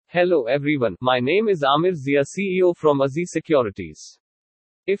Hello everyone, my name is Amir Zia, CEO from Aziz Securities.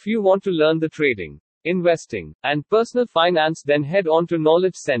 If you want to learn the trading, investing, and personal finance, then head on to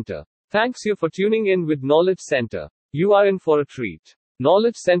Knowledge Center. Thanks you for tuning in with Knowledge Center. You are in for a treat.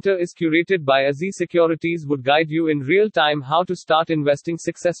 Knowledge Center is curated by Aziz Securities, would guide you in real time how to start investing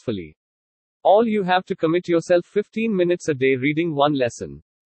successfully. All you have to commit yourself 15 minutes a day reading one lesson.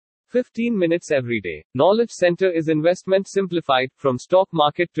 15 minutes every day. Knowledge Center is investment simplified, from stock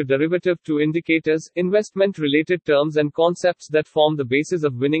market to derivative to indicators, investment related terms and concepts that form the basis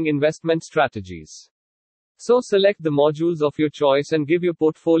of winning investment strategies. So select the modules of your choice and give your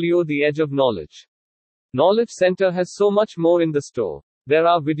portfolio the edge of knowledge. Knowledge Center has so much more in the store. There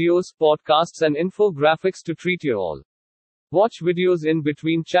are videos, podcasts and infographics to treat you all. Watch videos in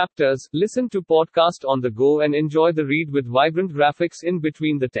between chapters, listen to podcast on the go and enjoy the read with vibrant graphics in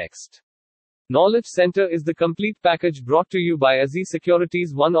between the text. Knowledge Center is the complete package brought to you by Aziz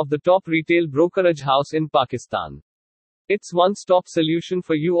Securities, one of the top retail brokerage house in Pakistan. It's one-stop solution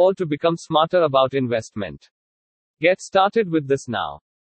for you all to become smarter about investment. Get started with this now.